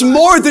 It's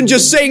more than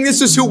just saying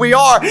this is who we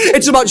are.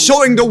 It's about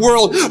showing the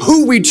world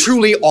who we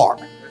truly are.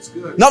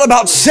 Not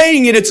about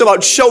saying it, it's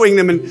about showing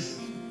them.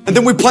 And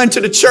then we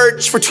planted a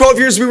church. For 12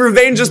 years we were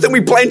evangelists, then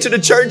we planted a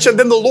church, and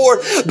then the Lord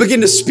began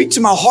to speak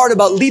to my heart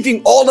about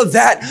leaving all of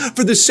that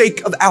for the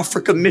sake of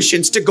Africa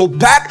missions, to go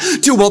back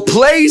to a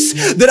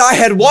place that I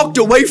had walked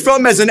away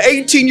from as an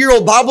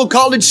 18-year-old Bible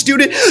college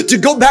student, to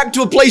go back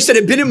to a place that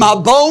had been in my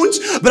bones,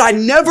 but I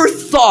never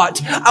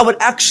thought I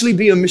would actually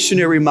be a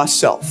missionary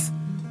myself.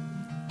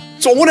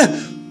 So I want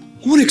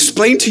to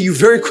explain to you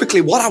very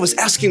quickly what I was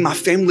asking my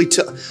family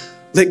to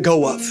let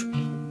go of.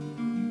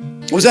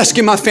 I was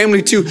asking my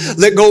family to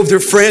let go of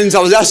their friends.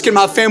 I was asking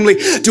my family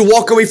to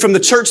walk away from the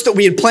church that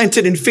we had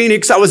planted in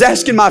Phoenix. I was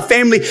asking my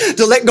family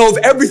to let go of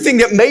everything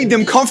that made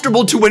them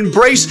comfortable, to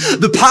embrace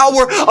the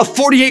power of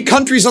 48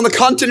 countries on the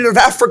continent of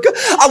Africa.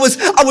 I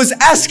was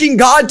asking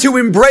God to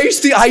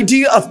embrace the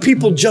idea of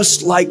people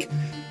just like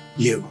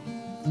you.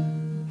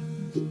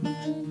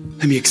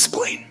 Let me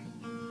explain.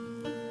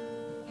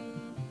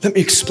 Let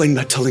me explain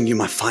by telling you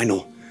my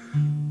final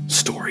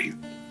story.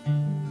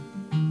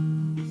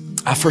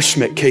 I first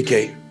met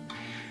KK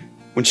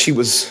when she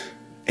was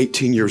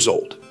 18 years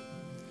old.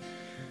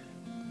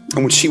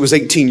 And when she was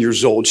 18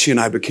 years old, she and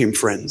I became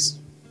friends.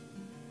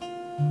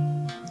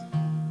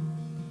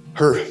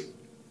 Her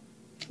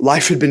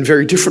life had been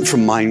very different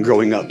from mine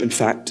growing up. In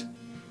fact,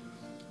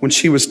 when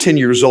she was 10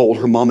 years old,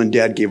 her mom and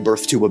dad gave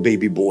birth to a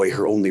baby boy,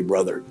 her only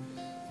brother.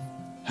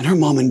 And her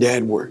mom and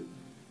dad were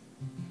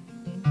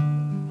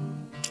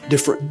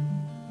different.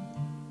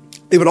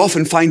 they would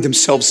often find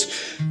themselves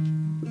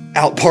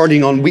out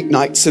partying on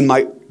weeknights. And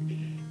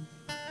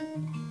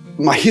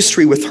my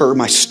history with her,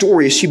 my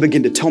story, as she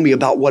began to tell me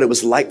about what it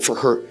was like for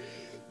her,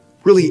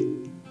 really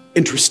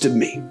interested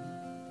me.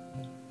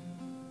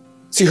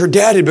 See, her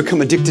dad had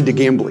become addicted to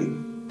gambling.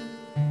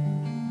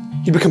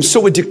 He'd become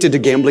so addicted to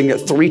gambling that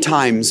 3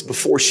 times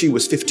before she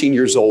was 15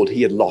 years old,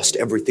 he had lost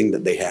everything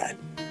that they had.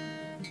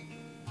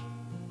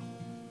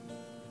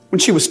 When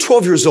she was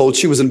 12 years old,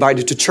 she was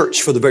invited to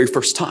church for the very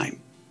first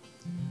time.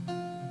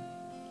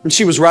 And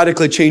she was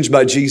radically changed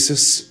by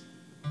Jesus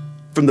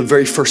from the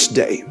very first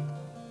day.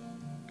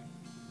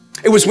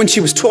 It was when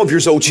she was 12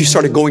 years old, she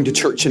started going to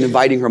church and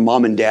inviting her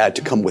mom and dad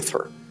to come with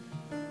her.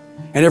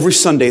 And every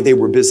Sunday they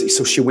were busy,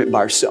 so she went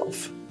by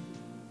herself.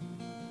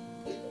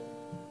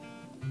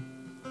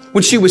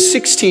 When she was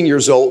 16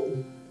 years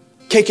old,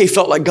 KK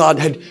felt like God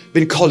had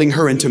been calling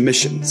her into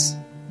missions.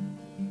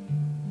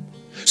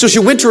 So she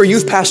went to her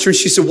youth pastor and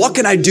she said, what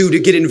can I do to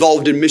get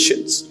involved in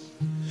missions?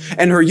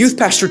 And her youth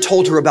pastor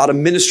told her about a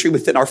ministry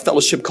within our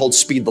fellowship called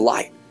Speed the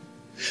Light.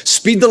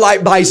 Speed the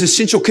Light buys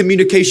essential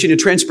communication and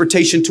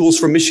transportation tools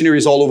for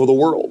missionaries all over the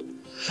world.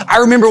 I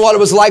remember what it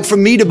was like for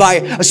me to buy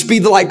a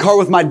Speed the Light car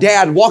with my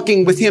dad,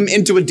 walking with him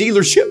into a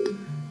dealership.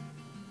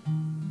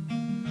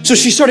 So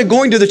she started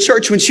going to the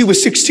church when she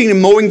was 16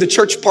 and mowing the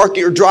church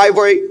parking or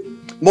driveway,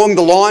 mowing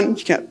the lawn.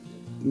 You can't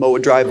mow a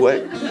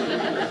driveway.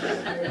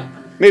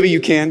 Maybe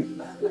you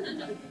can.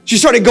 She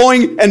started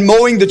going and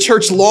mowing the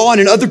church lawn,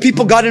 and other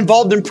people got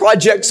involved in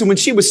projects. And when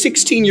she was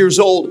 16 years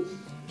old,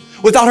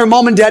 without her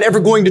mom and dad ever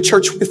going to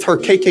church with her,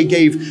 KK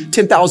gave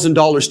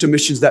 $10,000 to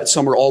missions that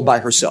summer all by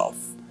herself.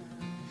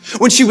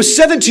 When she was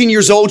 17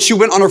 years old, she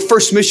went on her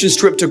first missions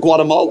trip to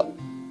Guatemala.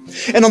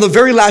 And on the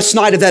very last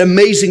night of that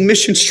amazing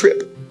missions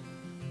trip,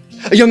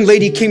 a young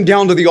lady came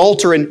down to the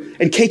altar, and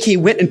KK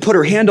went and put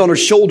her hand on her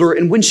shoulder.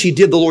 And when she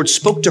did, the Lord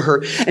spoke to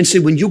her and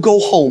said, when you go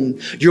home,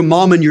 your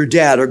mom and your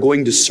dad are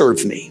going to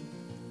serve me.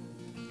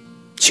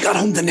 She got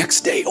home the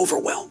next day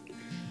overwhelmed.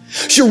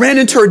 She ran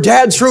into her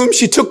dad's room.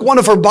 She took one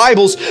of her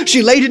Bibles.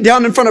 She laid it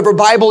down in front of her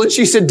Bible and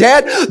she said,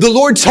 Dad, the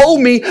Lord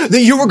told me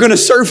that you were going to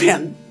serve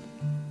him.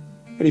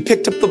 And he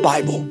picked up the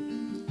Bible.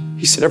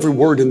 He said, every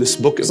word in this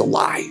book is a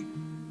lie.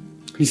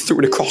 He threw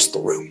it across the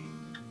room.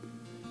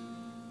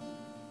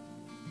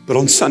 But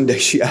on Sunday,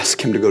 she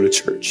asked him to go to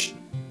church.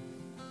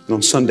 And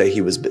on Sunday,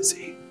 he was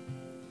busy.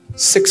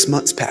 6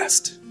 months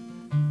passed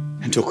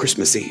until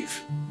Christmas Eve.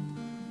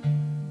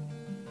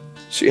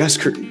 She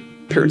asked her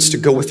parents to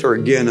go with her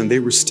again, and they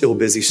were still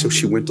busy, so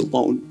she went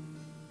alone.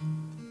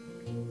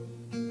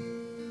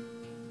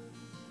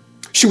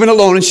 She went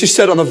alone, and she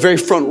sat on the very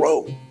front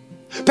row.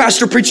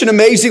 Pastor preached an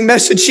amazing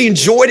message. She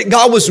enjoyed it.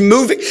 God was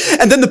moving.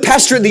 And then the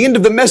pastor at the end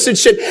of the message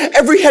said,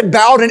 every head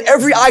bowed and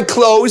every eye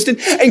closed. And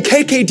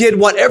KK did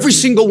what every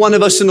single one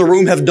of us in the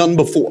room have done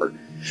before.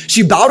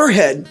 She bowed her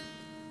head,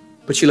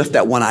 but she left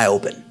that one eye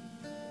open.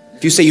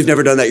 If you say you've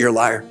never done that, you're a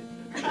liar.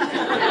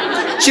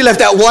 She left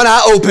that one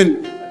eye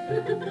open.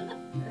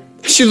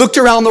 She looked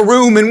around the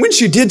room, and when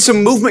she did,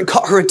 some movement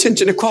caught her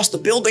attention across the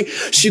building.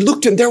 She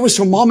looked, and there was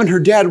her mom and her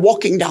dad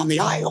walking down the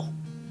aisle.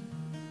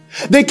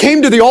 They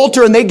came to the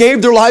altar and they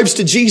gave their lives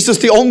to Jesus,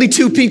 the only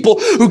 2 people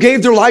who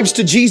gave their lives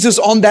to Jesus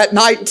on that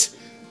night.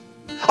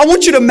 I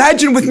want you to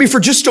imagine with me for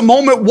just a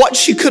moment what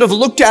she could have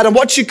looked at and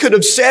what she could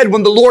have said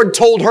when the Lord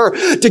told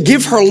her to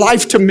give her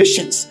life to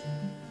missions.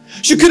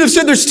 She could have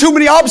said, there's too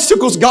many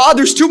obstacles, God.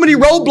 There's too many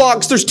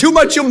roadblocks. There's too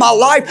much in my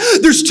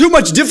life. There's too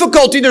much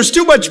difficulty. There's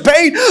too much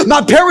pain.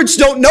 My parents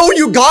don't know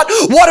you, God.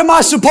 What am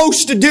I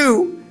supposed to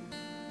do?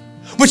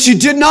 But she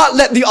did not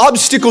let the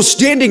obstacle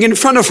standing in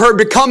front of her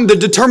become the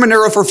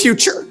determiner of her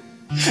future.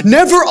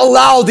 Never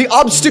allow the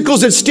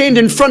obstacles that stand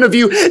in front of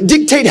you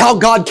dictate how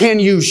God can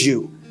use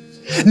you.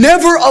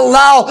 Never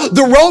allow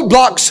the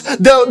roadblocks,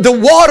 the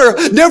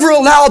water, never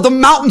allow the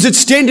mountains that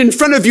stand in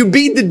front of you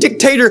be the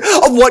dictator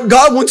of what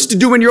God wants to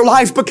do in your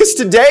life. Because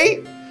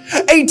today,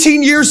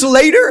 18 years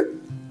later,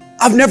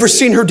 I've never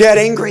seen her dad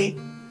angry.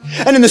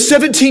 And in the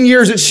 17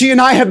 years that she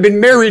and I have been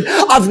married,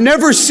 I've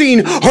never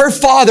seen her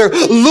father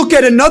look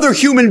at another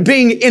human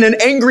being in an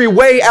angry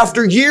way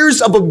after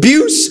years of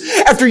abuse,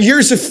 after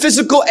years of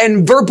physical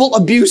and verbal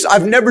abuse.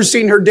 I've never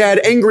seen her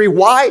dad angry.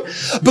 Why?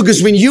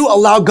 Because when you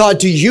allow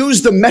God to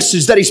use the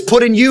message that He's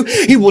put in you,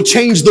 He will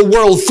change the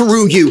world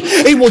through you.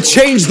 He will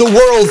change the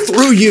world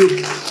through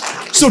you.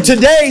 So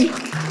today,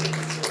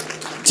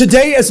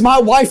 as my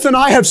wife and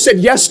I have said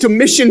yes to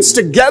missions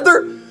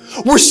together,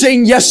 we're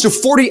saying yes to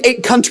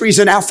 48 countries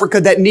in Africa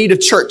that need a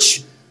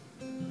church.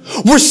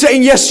 We're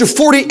saying yes to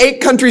 48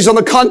 countries on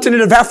the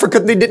continent of Africa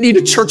that need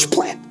a church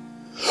plant.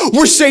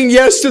 We're saying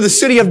yes to the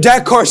city of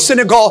Dakar,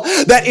 Senegal,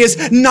 that is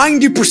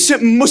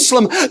 90%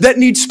 Muslim, that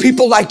needs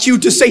people like you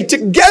to say,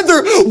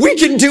 together we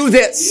can do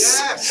this.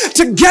 Yes.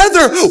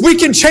 Together we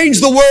can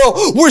change the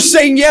world. We're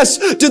saying yes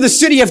to the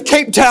city of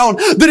Cape Town,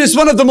 that is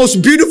one of the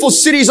most beautiful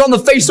cities on the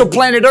face of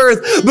planet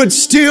Earth, but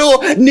still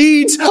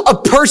needs a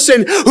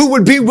person who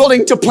would be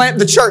willing to plant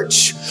the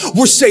church.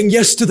 We're saying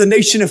yes to the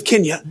nation of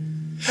Kenya.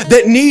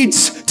 that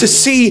needs to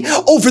see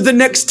over the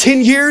next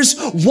 10 years,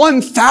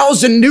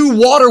 1,000 new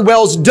water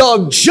wells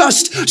dug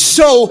just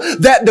so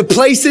that the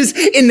places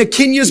in the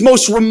Kenya's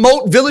most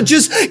remote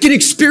villages can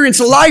experience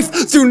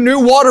life through new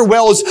water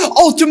wells.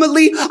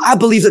 Ultimately, I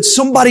believe that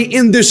somebody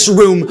in this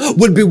room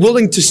would be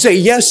willing to say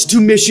yes to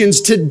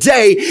missions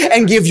today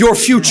and give your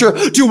future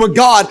to a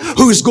God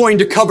who's going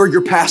to cover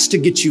your past to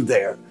get you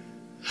there.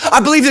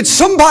 I believe that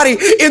somebody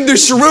in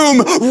this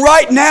room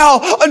right now,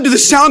 under the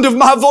sound of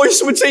my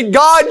voice, would say,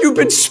 God, you've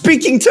been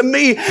speaking to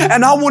me,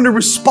 and I want to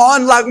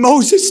respond like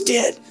Moses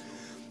did.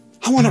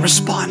 I want to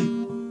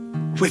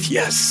respond with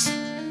yes.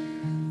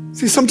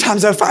 See,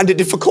 sometimes I find it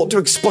difficult to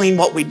explain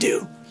what we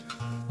do.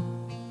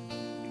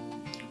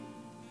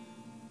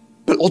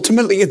 But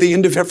ultimately, at the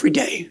end of every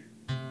day,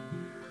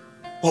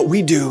 what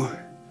we do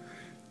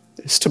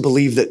is to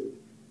believe that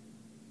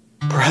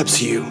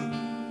perhaps you,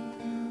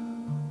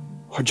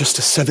 or just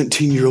a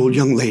 17-year-old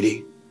young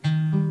lady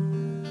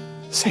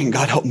saying,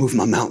 God, help move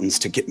my mountains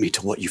to get me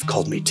to what you've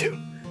called me to.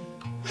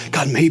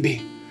 God,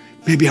 maybe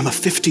I'm a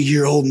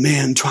 50-year-old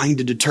man trying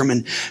to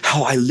determine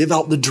how I live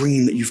out the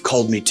dream that you've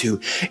called me to,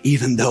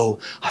 even though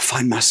I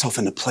find myself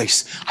in a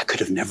place I could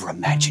have never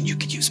imagined you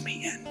could use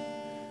me in.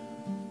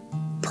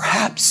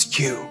 Perhaps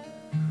you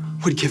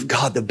would give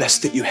God the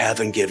best that you have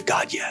and give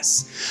God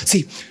yes.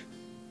 See,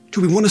 do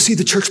we want to see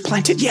the church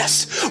planted?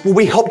 Yes. Will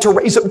we help to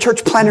raise up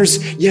church planters?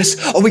 Yes.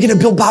 Are we going to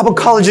build Bible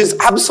colleges?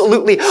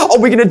 Absolutely. Are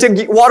we going to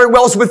dig water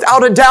wells?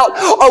 Without a doubt.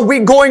 Are we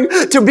going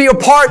to be a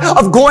part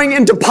of going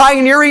into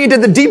pioneering into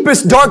the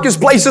deepest,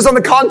 darkest places on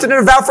the continent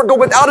of Africa?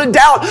 Without a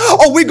doubt.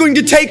 Are we going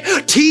to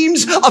take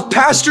teams of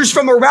pastors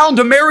from around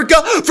America,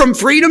 from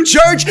Freedom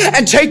Church,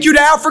 and take you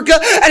to Africa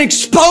and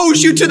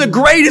expose you to the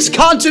greatest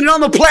continent on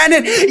the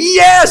planet?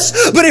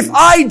 Yes. But if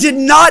I did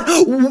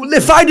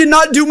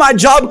not do my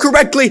job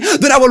correctly,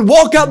 then I would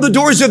walk out the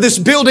doors of this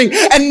building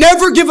and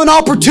never give an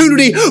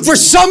opportunity for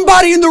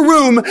somebody in the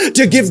room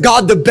to give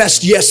God the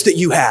best yes that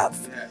you have.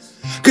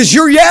 Because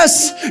your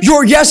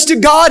yes to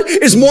God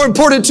is more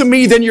important to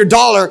me than your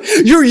dollar.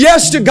 Your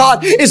yes to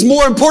God is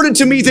more important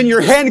to me than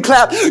your hand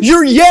clap.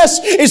 Your yes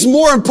is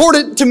more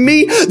important to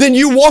me than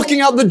you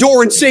walking out the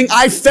door and saying,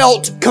 I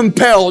felt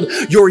compelled.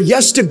 Your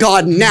yes to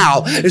God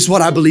now is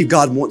what I believe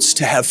God wants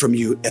to have from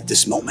you at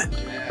this moment.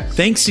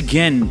 Thanks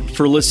again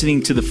for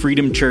listening to the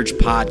Freedom Church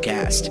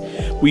podcast.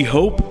 We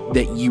hope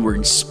that you were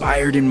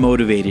inspired and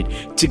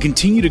motivated to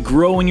continue to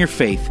grow in your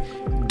faith.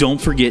 Don't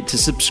forget to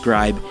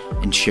subscribe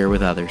and share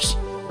with others.